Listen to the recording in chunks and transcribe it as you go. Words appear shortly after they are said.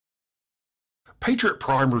Patriot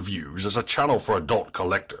Prime Reviews is a channel for adult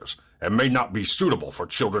collectors and may not be suitable for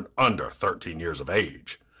children under 13 years of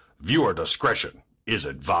age. Viewer discretion is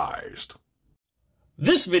advised.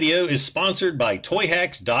 This video is sponsored by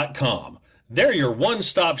toyhax.com. They're your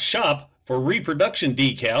one-stop shop for reproduction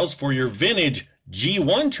decals for your vintage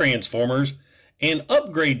G1 Transformers and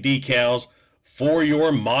upgrade decals for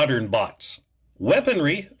your modern bots.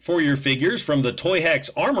 Weaponry for your figures from the Toyhax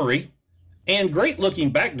Armory, and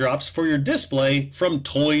great-looking backdrops for your display from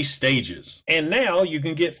Toy Stages. And now you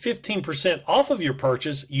can get 15% off of your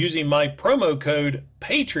purchase using my promo code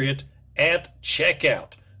PATRIOT at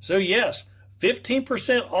checkout. So yes,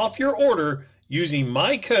 15% off your order using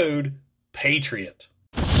my code PATRIOT.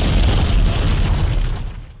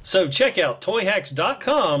 So check out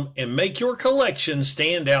toyhax.com and make your collection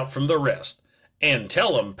stand out from the rest. And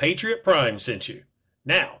tell them Patriot Prime sent you.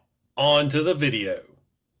 Now, on to the video.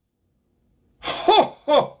 Ho,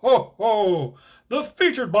 ho, ho, ho! The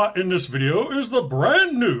featured bot in this video is the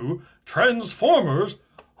brand new Transformers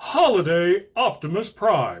Holiday Optimus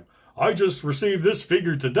Prime. I just received this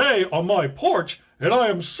figure today on my porch, and I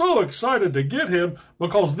am so excited to get him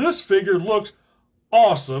because this figure looks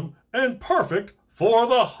awesome and perfect for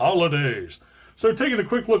the holidays. So taking a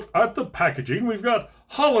quick look at the packaging, we've got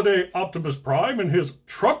Holiday Optimus Prime in his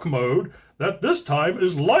truck mode that this time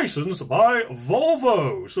is licensed by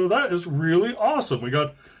Volvo. So that is really awesome. We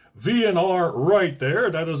got VNR right there.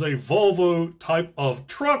 That is a Volvo type of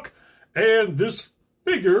truck, and this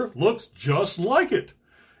figure looks just like it.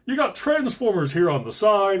 You got Transformers here on the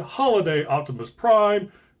side, Holiday Optimus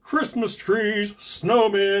Prime, Christmas trees,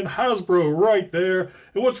 snowmen, Hasbro right there.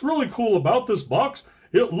 And what's really cool about this box,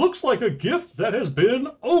 it looks like a gift that has been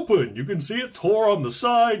opened. You can see it tore on the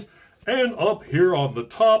sides and up here on the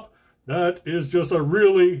top. That is just a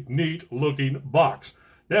really neat looking box.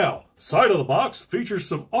 Now, side of the box features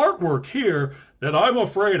some artwork here that I'm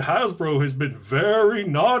afraid Hasbro has been very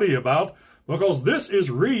naughty about because this is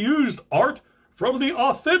reused art from the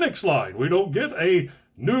Authentics line. We don't get a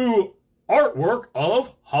new artwork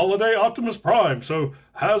of Holiday Optimus Prime. So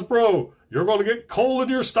Hasbro, you're going to get coal in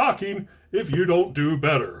your stocking if you don't do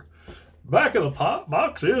better. Back of the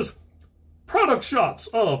box is product shots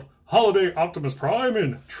of Holiday Optimus Prime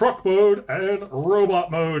in truck mode and robot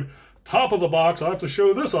mode. Top of the box, I have to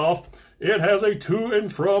show this off. It has a to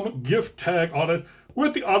and from gift tag on it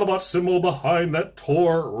with the Autobot symbol behind that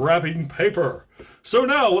tore wrapping paper. So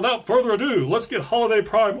now, without further ado, let's get Holiday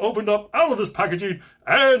Prime opened up out of this packaging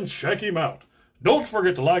and check him out. Don't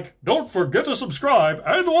forget to like, don't forget to subscribe,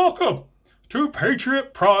 and welcome to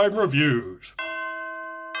Patriot Prime Reviews.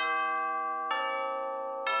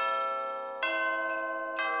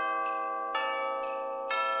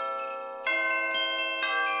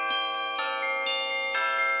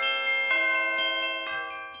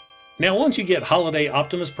 Now once you get Holiday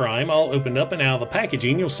Optimus Prime all opened up and out of the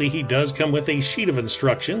packaging, you'll see he does come with a sheet of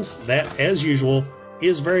instructions that, as usual,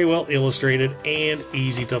 is very well illustrated and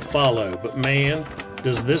easy to follow. But man,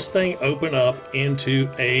 does this thing open up into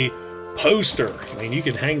a poster. I mean, you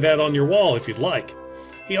can hang that on your wall if you'd like.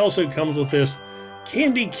 He also comes with this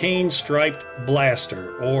candy cane striped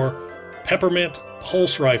blaster, or peppermint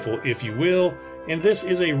pulse rifle, if you will. And this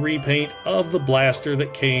is a repaint of the blaster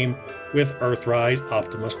that came with Earthrise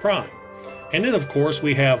Optimus Prime. And then of course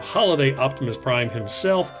we have Holiday Optimus Prime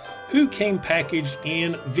himself, who came packaged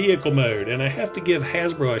in vehicle mode. And I have to give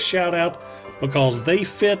Hasbro a shout out because they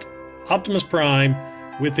fit Optimus Prime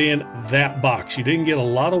within that box. You didn't get a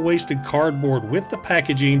lot of wasted cardboard with the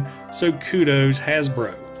packaging, so kudos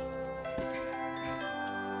Hasbro.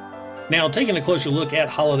 Now taking a closer look at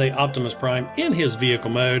Holiday Optimus Prime in his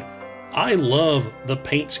vehicle mode, I love the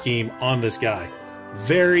paint scheme on this guy.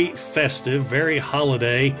 Very festive, very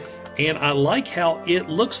holiday, and I like how it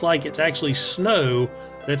looks like it's actually snow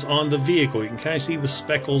that's on the vehicle. You can kind of see the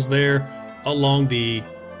speckles there along the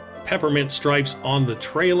peppermint stripes on the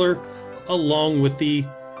trailer, along with the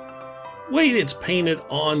way it's painted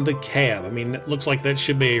on the cab. I mean, it looks like that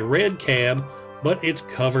should be a red cab, but it's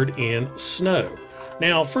covered in snow.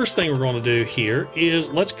 Now, first thing we're going to do here is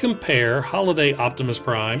let's compare Holiday Optimus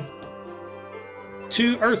Prime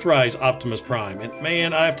to Earthrise Optimus Prime. And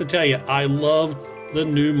man, I have to tell you, I love the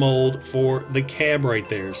new mold for the cab right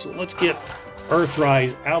there. So let's get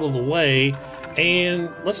Earthrise out of the way and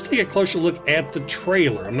let's take a closer look at the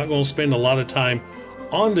trailer. I'm not going to spend a lot of time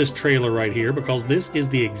on this trailer right here because this is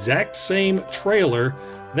the exact same trailer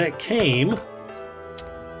that came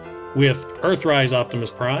with Earthrise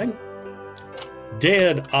Optimus Prime,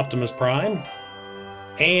 Dead Optimus Prime,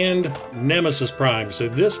 and Nemesis Prime. So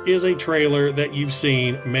this is a trailer that you've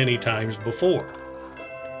seen many times before.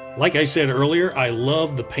 Like I said earlier, I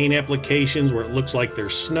love the paint applications where it looks like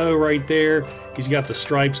there's snow right there. He's got the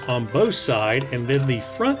stripes on both sides, and then the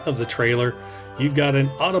front of the trailer, you've got an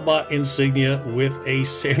Autobot insignia with a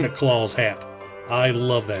Santa Claus hat. I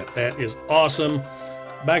love that. That is awesome.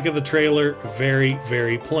 Back of the trailer, very,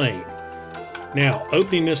 very plain. Now,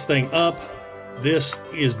 opening this thing up, this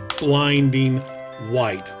is blinding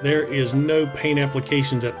white. There is no paint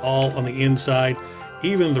applications at all on the inside.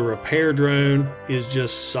 Even the repair drone is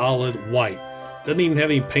just solid white. Doesn't even have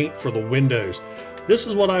any paint for the windows. This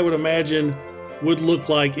is what I would imagine would look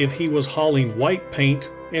like if he was hauling white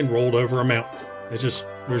paint and rolled over a mountain. It's just,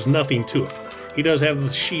 there's nothing to it. He does have the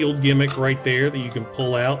shield gimmick right there that you can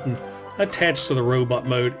pull out and attach to the robot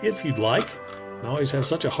mode if you'd like. I always have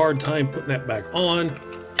such a hard time putting that back on.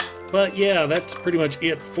 But yeah, that's pretty much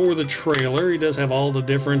it for the trailer. He does have all the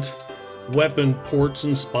different weapon ports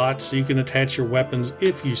and spots so you can attach your weapons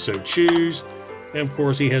if you so choose. And of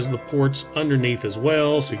course he has the ports underneath as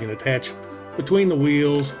well, so you can attach between the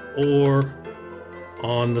wheels or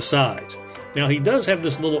on the sides. Now he does have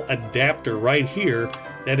this little adapter right here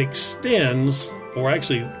that extends, or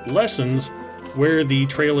actually lessens, where the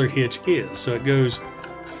trailer hitch is. So it goes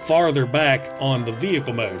farther back on the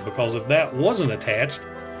vehicle mode, because if that wasn't attached,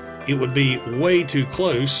 it would be way too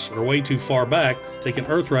close or way too far back. Take an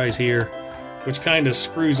Earthrise here, which kind of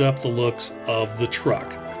screws up the looks of the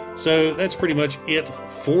truck. So that's pretty much it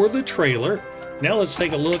for the trailer. Now let's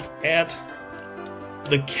take a look at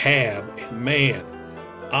the cab. Man,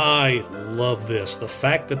 I love this. The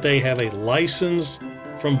fact that they have a license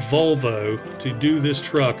from Volvo to do this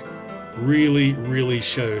truck really, really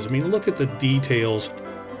shows. I mean, look at the details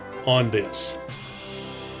on this.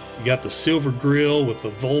 You got the silver grille with the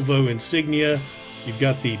Volvo insignia. You've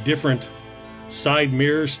got the different side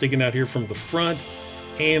mirrors sticking out here from the front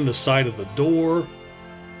and the side of the door.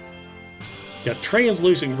 Got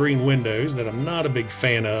translucent green windows that I'm not a big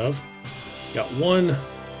fan of. Got one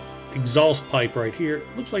exhaust pipe right here.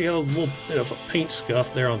 It looks like it has a little bit of a paint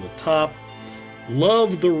scuff there on the top.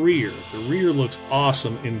 Love the rear. The rear looks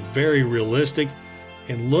awesome and very realistic.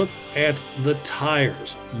 And look at the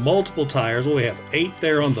tires. Multiple tires. Well, we have 8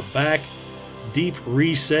 there on the back. Deep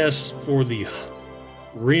recess for the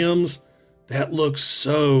rims. That looks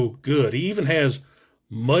so good. He even has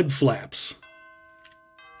mud flaps.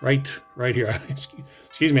 Right here.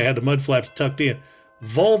 Excuse me, I had the mud flaps tucked in.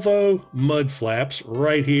 Volvo mud flaps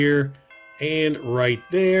right here and right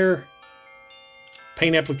there.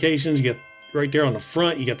 Paint applications, you got right there on the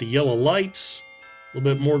front. You got the yellow lights. A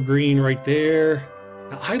little bit more green right there.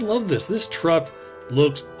 Now, I love this. This truck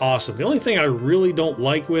looks awesome. The only thing I really don't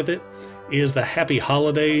like with it is the Happy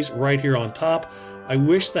Holidays right here on top. I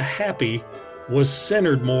wish the Happy was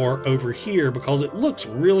centered more over here because it looks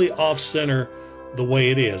really off-center the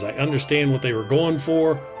way it is. I understand what they were going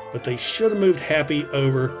for, but they should have moved Happy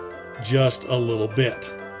over just a little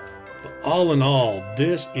bit. But all in all,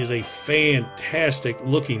 this is a fantastic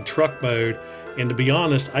looking truck mode. And to be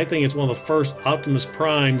honest, I think it's one of the first Optimus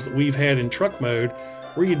Primes that we've had in truck mode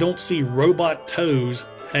where you don't see robot toes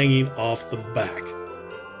hanging off the back.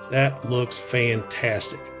 So that looks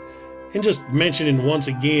fantastic. And just mentioning once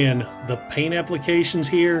again, the paint applications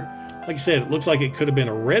here, like I said, it looks like it could have been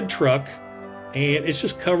a red truck and it's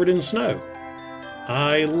just covered in snow.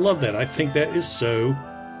 I love that. I think that is so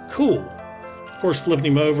cool. Of course, flipping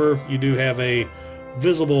him over, you do have a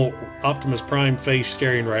visible Optimus Prime face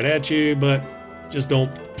staring right at you, but just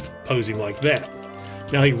don't pose him like that.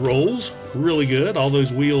 Now he rolls really good. All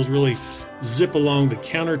those wheels really zip along the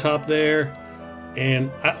countertop there.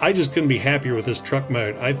 And I just couldn't be happier with this truck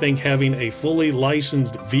mode. I think having a fully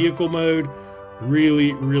licensed vehicle mode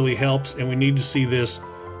really, really helps, and we need to see this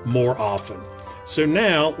more often. So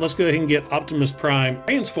now let's go ahead and get Optimus Prime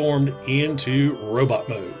transformed into robot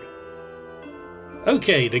mode.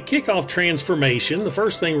 Okay, to kick off transformation, the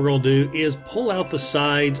first thing we're going to do is pull out the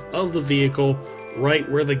sides of the vehicle right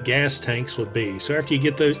where the gas tanks would be. So after you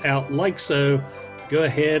get those out like so, go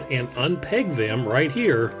ahead and unpeg them right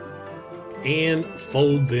here and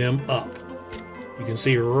fold them up. You can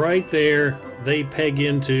see right there, they peg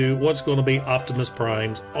into what's going to be Optimus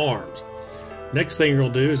Prime's arms. Next thing you're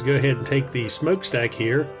going to do is go ahead and take the smokestack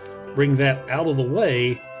here, bring that out of the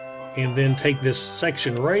way, and then take this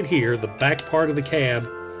section right here, the back part of the cab,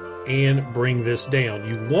 and bring this down.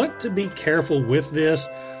 You want to be careful with this.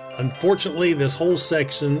 Unfortunately, this whole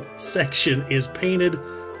section is painted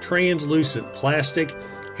translucent plastic,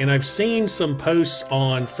 and I've seen some posts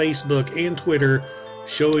on Facebook and Twitter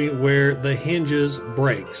showing where the hinges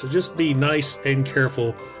break. So just be nice and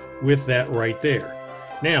careful with that right there.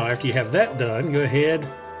 Now, after you have that done, go ahead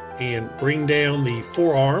and bring down the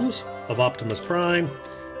forearms of Optimus Prime,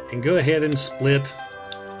 and go ahead and split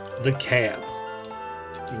the cab.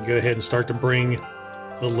 You can go ahead and start to bring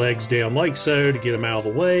the legs down like so to get them out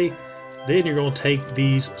of the way. Then you're going to take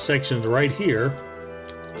these sections right here,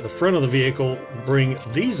 the front of the vehicle, bring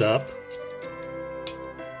these up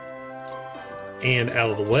and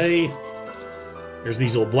out of the way. There's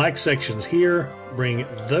these little black sections here, bring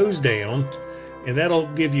those down, and that'll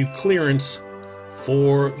give you clearance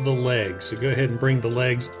for the legs. So go ahead and bring the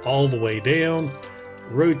legs all the way down,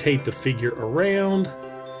 rotate the figure around,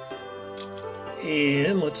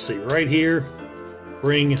 and let's see, right here,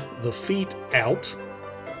 bring the feet out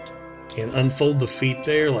and unfold the feet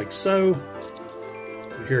there like so.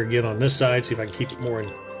 Here again on this side, see if I can keep it more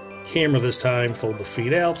in camera this time. Fold the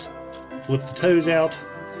feet out, flip the toes out,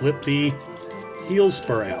 flip the heel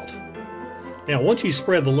spur out. Now once you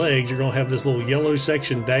spread the legs, you're going to have this little yellow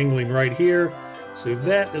section dangling right here, so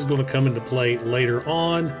that is going to come into play later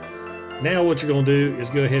on. Now what you're going to do is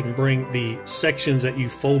go ahead and bring the sections that you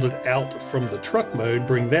folded out from the truck mode,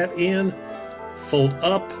 bring that in, fold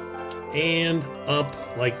up and up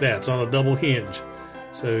like that. It's on a double hinge.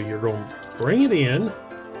 So you're going to bring it in,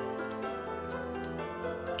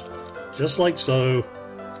 just like so,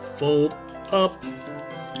 fold up.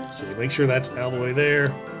 So make sure that's out of the way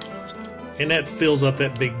there. And that fills up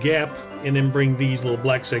that big gap. And then bring these little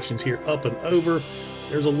black sections here up and over.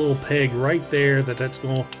 There's a little peg right there that's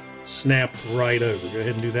going to snap right over. Go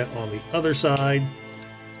ahead and do that on the other side.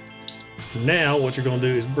 Now what you're going to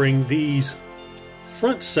do is bring these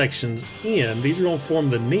front sections in. These are going to form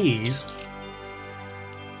the knees.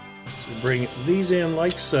 So bring these in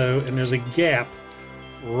like so, and there's a gap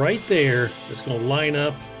right there that's going to line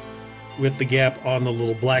up with the gap on the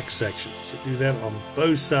little black section. So do that on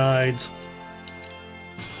both sides.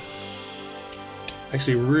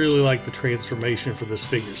 Actually really like the transformation for this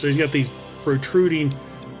figure. So he's got these protruding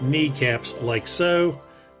kneecaps like so.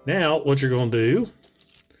 Now what you're going to do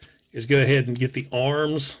is go ahead and get the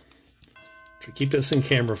arms. To keep this in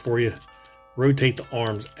camera for you, rotate the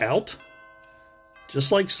arms out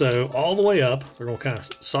just like so, all the way up. They're going to kind of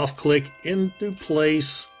soft click into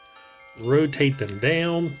place, rotate them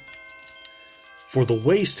down. For the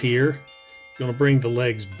waist here, you're going to bring the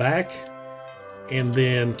legs back and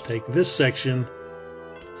then take this section,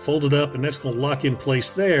 fold it up, and that's going to lock in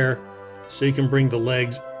place there so you can bring the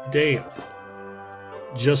legs down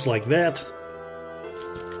just like that.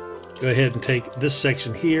 Go ahead and take this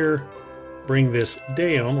section here, bring this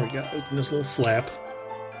down. We got to open this little flap,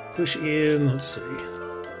 push in. Let's see,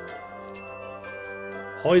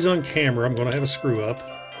 always on camera I'm going to have a screw up.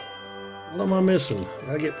 What am I missing?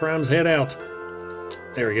 Gotta get Prime's head out.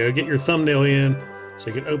 There we go. Get your thumbnail in so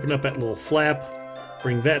you can open up that little flap,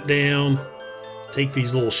 bring that down. Take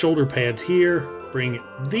these little shoulder pads here, bring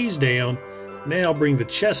these down. Now bring the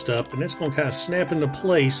chest up, and it's going to kind of snap into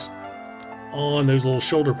place on those little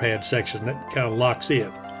shoulder pad sections. That kind of locks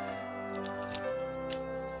in.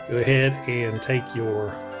 Go ahead and take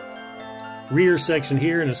your rear section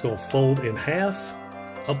here, and it's going to fold in half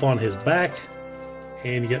up on his back.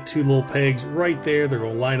 And you got two little pegs right there. They're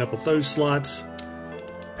going to line up with those slots.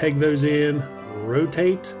 Peg those in,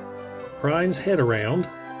 rotate Prime's head around.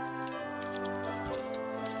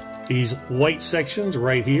 These white sections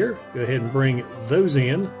right here, go ahead and bring those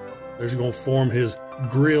in. Those are going to form his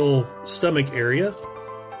grill stomach area.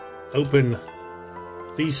 Open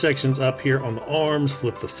these sections up here on the arms,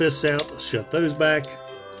 flip the fists out, shut those back.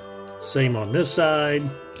 Same on this side.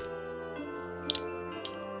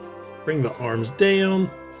 Bring the arms down.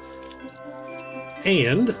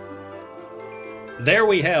 And there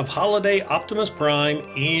we have Holiday Optimus Prime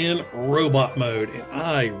in robot mode, and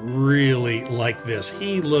I really like this.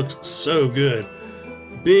 He looks so good.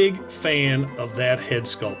 Big fan of that head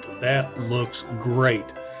sculpt. That looks great.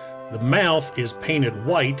 The mouth is painted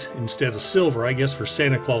white instead of silver, I guess for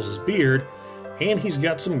Santa Claus's beard, and he's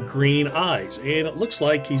got some green eyes, and it looks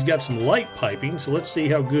like he's got some light piping, so let's see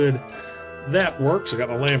how good that works. I got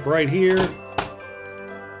my lamp right here.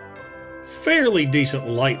 Fairly decent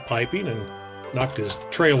light piping, and knocked his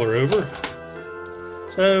trailer over.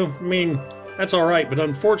 So, I mean, that's alright, but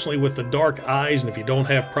unfortunately with the dark eyes, and if you don't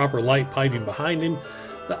have proper light piping behind him,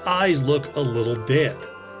 the eyes look a little dead.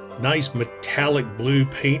 Nice metallic blue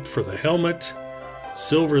paint for the helmet,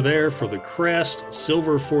 silver there for the crest,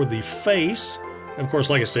 silver for the face, and of course,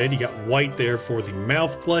 like I said, you got white there for the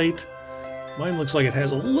mouth plate. Mine looks like it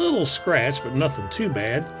has a little scratch, but nothing too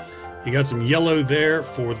bad. You got some yellow there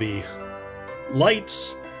for the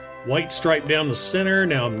lights, white stripe down the center.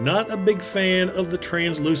 Now, I'm not a big fan of the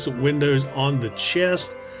translucent windows on the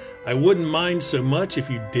chest. I wouldn't mind so much if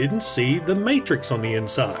you didn't see the matrix on the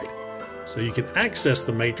inside. So you can access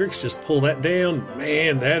the matrix, just pull that down.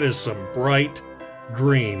 Man, that is some bright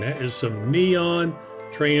green. That is some neon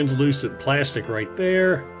translucent plastic right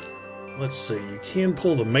there. Let's see, you can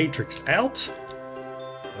pull the matrix out.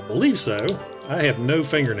 I believe so. I have no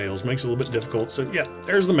fingernails, makes it a little bit difficult. So yeah,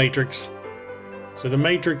 there's the matrix. So the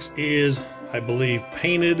matrix is, I believe,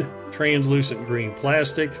 painted translucent green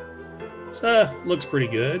plastic. So looks pretty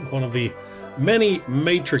good. One of the many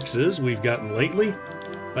matrices we've gotten lately.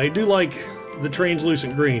 I do like the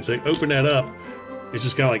translucent greens. They open that up, it's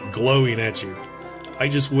just kind of like glowing at you. I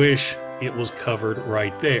just wish it was covered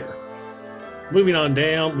right there. Moving on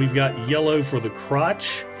down, we've got yellow for the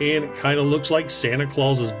crotch, and it kind of looks like Santa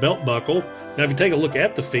Claus's belt buckle. Now, if you take a look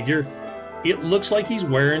at the figure, it looks like he's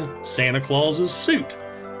wearing Santa Claus's suit.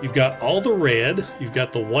 You've got all the red, you've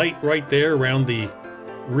got the white right there around the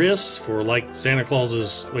wrists for like Santa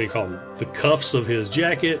Claus's, what do you call them, the cuffs of his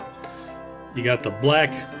jacket. You got the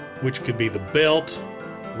black, which could be the belt,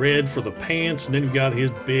 red for the pants, and then you've got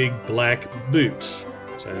his big black boots.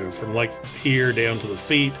 So from like here down to the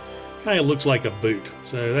feet, kind of looks like a boot.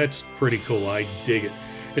 So that's pretty cool. I dig it.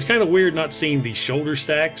 It's kind of weird not seeing the shoulder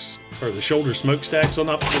stacks, or the shoulder smokestacks on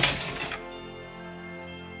Optimus.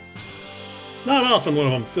 It's not often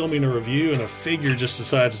when I'm filming a review and a figure just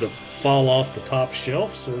decides to fall off the top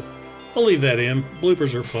shelf, so I'll leave that in.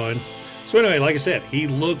 Bloopers are fun. So anyway, like I said, he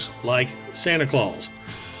looks like Santa Claus.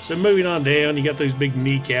 So moving on down, you got those big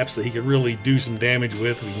kneecaps that he could really do some damage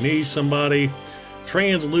with if he knees somebody.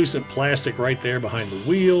 Translucent plastic right there behind the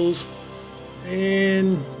wheels.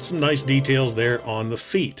 And some nice details there on the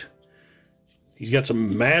feet. He's got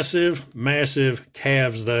some massive, massive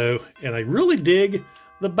calves though, and I really dig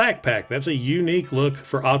the backpack. That's a unique look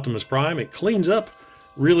for Optimus Prime. It cleans up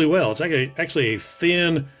really well. It's like actually a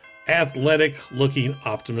thin, athletic looking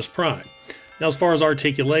Optimus Prime. Now, as far as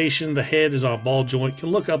articulation, the head is on a ball joint.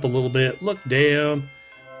 Can look up a little bit, look down.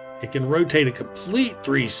 It can rotate a complete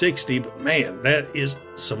 360, but man, that is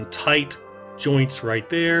some tight joints right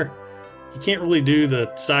there. You can't really do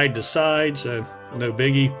the side to side, so no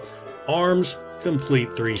biggie. Arms, complete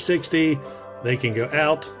 360. They can go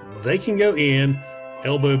out, they can go in,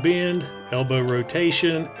 elbow bend, elbow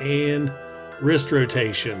rotation, and wrist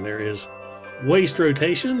rotation. There is waist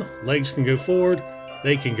rotation. Legs can go forward,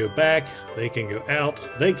 they can go back, they can go out,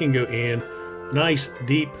 they can go in. Nice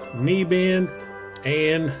deep knee bend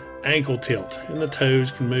and ankle tilt. And the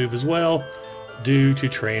toes can move as well due to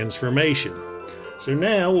transformation. So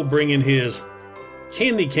now we'll bring in his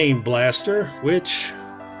candy cane blaster, which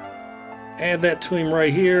add that to him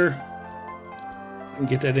right here. And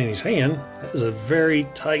get that in his hand. That is a very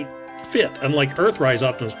tight fit. Unlike Earthrise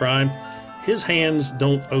Optimus Prime, his hands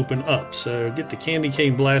don't open up. So get the candy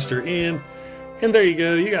cane blaster in, and there you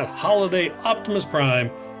go. You got Holiday Optimus Prime,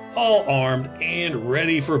 all armed and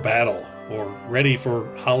ready for battle, or ready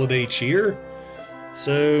for holiday cheer.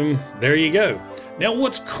 So there you go. Now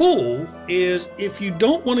what's cool is if you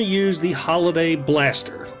don't want to use the Holiday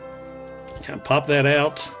blaster, kind of pop that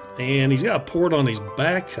out, and he's got a port on his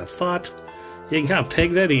back. I thought you can kind of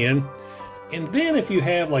peg that in. And then if you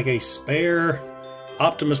have like a spare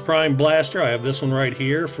Optimus Prime blaster, I have this one right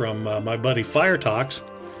here from my buddy Firetox.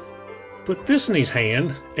 Put this in his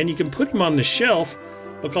hand, and you can put him on the shelf,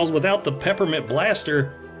 because without the peppermint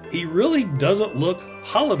blaster, he really doesn't look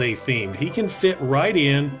holiday themed. He can fit right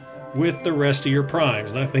in with the rest of your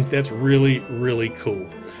primes, and I think that's really, really cool.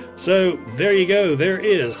 So there you go. There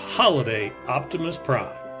is Holiday Optimus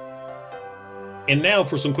Prime. And now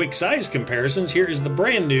for some quick size comparisons, here is the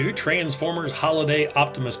brand new Transformers Holiday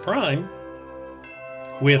Optimus Prime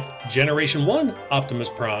with Generation 1 Optimus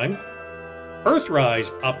Prime,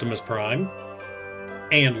 Earthrise Optimus Prime,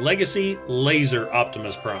 and Legacy Laser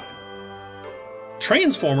Optimus Prime.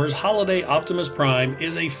 Transformers Holiday Optimus Prime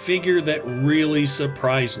is a figure that really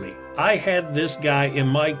surprised me. I had this guy in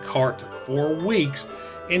my cart for weeks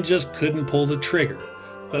and just couldn't pull the trigger.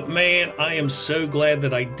 But man, I am so glad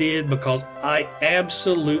that I did, because I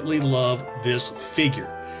absolutely love this figure.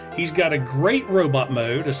 He's got a great robot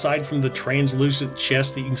mode, aside from the translucent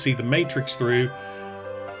chest that you can see the Matrix through.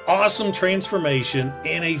 Awesome transformation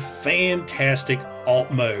and a fantastic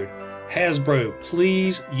alt mode. Hasbro,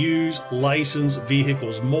 please use licensed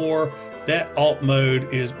vehicles more. That alt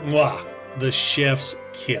mode is the chef's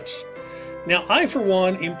kiss. Now, I, for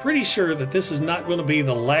one, am pretty sure that this is not going to be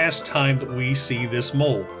the last time that we see this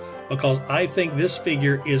mold, because I think this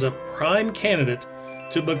figure is a prime candidate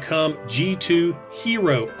to become G2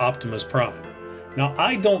 Hero Optimus Prime. Now,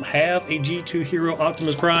 I don't have a G2 Hero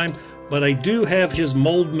Optimus Prime, but I do have his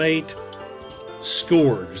mold mate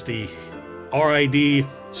Scourge, the RID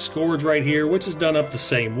Scourge right here, which is done up the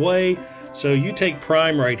same way. So you take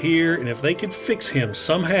Prime right here, and if they could fix him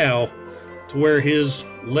somehow to where his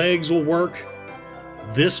legs will work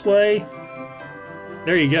this way,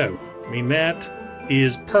 there you go. I mean, that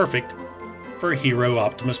is perfect for Hero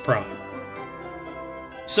Optimus Prime.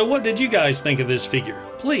 So what did you guys think of this figure?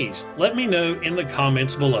 Please let me know in the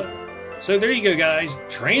comments below. So there you go, guys.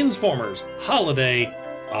 Transformers Holiday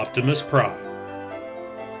Optimus Prime.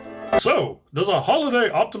 So, does a Holiday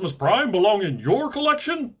Optimus Prime belong in your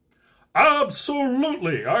collection?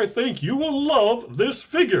 Absolutely! I think you will love this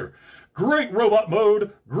figure. Great robot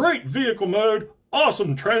mode, great vehicle mode,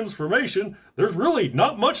 awesome transformation. There's really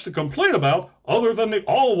not much to complain about other than the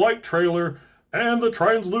all-white trailer and the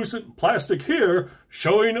translucent plastic here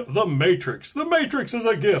showing the Matrix. The Matrix is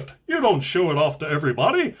a gift. You don't show it off to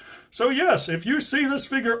everybody. So yes, if you see this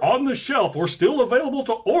figure on the shelf or still available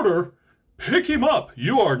to order, pick him up.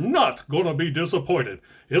 You are not going to be disappointed.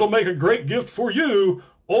 It'll make a great gift for you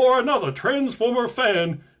or another Transformer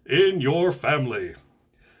fan in your family.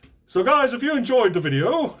 So guys, if you enjoyed the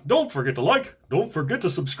video, don't forget to like, don't forget to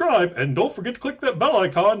subscribe, and don't forget to click that bell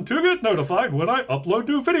icon to get notified when I upload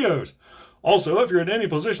new videos. Also, if you're in any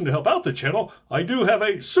position to help out the channel, I do have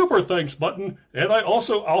a super thanks button, and I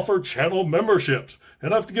also offer channel memberships.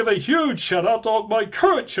 And I have to give a huge shout out to all my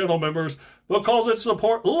current channel members because it's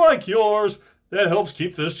support like yours that helps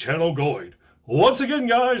keep this channel going. Once again,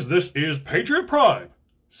 guys, this is Patriot Prime,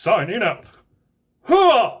 signing out.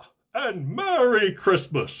 Hurrah! And Merry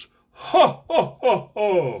Christmas! Ho, ho, ho,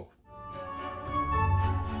 ho!